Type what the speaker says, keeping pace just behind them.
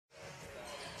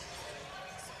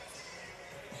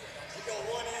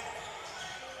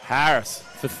Harris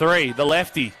for three, the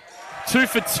lefty. 2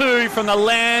 for 2 from the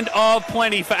land of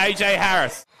plenty for AJ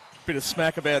Harris. Bit of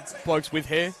smack about blokes with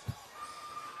hair.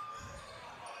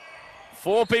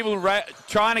 4 people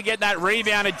trying to get that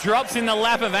rebound. It drops in the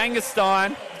lap of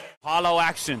Angerstein. High-low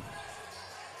action.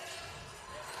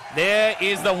 There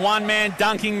is the one-man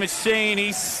dunking machine.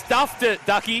 He stuffed it,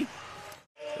 Ducky.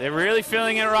 They're really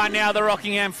feeling it right now, the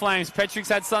Rockingham Flames. Petrick's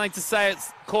had something to say.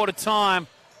 It's quarter time.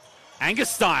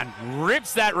 Angerstein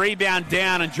rips that rebound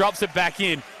down and drops it back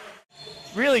in.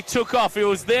 Really took off. It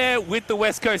was there with the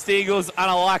West Coast Eagles, and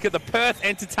I like it. The Perth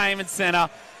Entertainment Centre.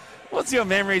 What's your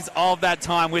memories of that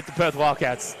time with the Perth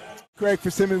Wildcats? Greg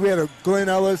Fitzsimmons, we had a Glenn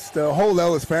Ellis, the whole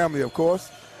Ellis family, of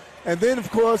course. And then, of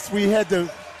course, we had to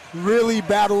really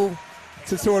battle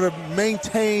to sort of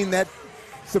maintain that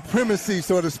supremacy,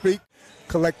 so to speak.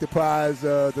 Collect the prize,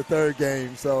 the third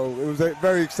game. So it was a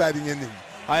very exciting ending.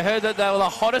 I heard that they were the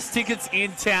hottest tickets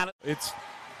in town.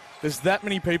 There's that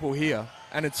many people here,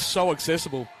 and it's so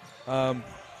accessible. How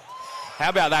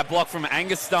about that block from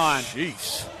Angerstein?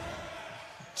 Jeez.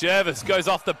 Jervis goes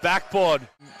off the backboard.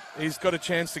 He's got a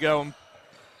chance to go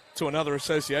to another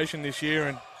association this year.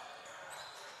 And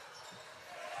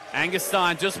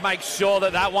Angerstein just makes sure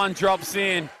that that one drops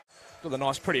in. got the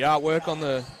nice pretty artwork on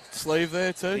the sleeve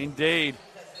there too. Indeed.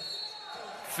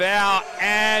 Foul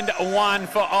and one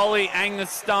for Ole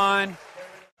Angerstein.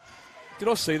 Did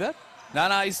I see that? No,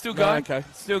 he's still going. Okay.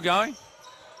 Still going.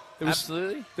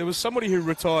 Absolutely. There was somebody who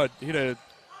retired. Hit a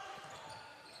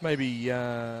maybe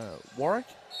Warwick?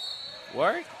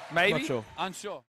 Warwick? Maybe? Not sure. Unsure.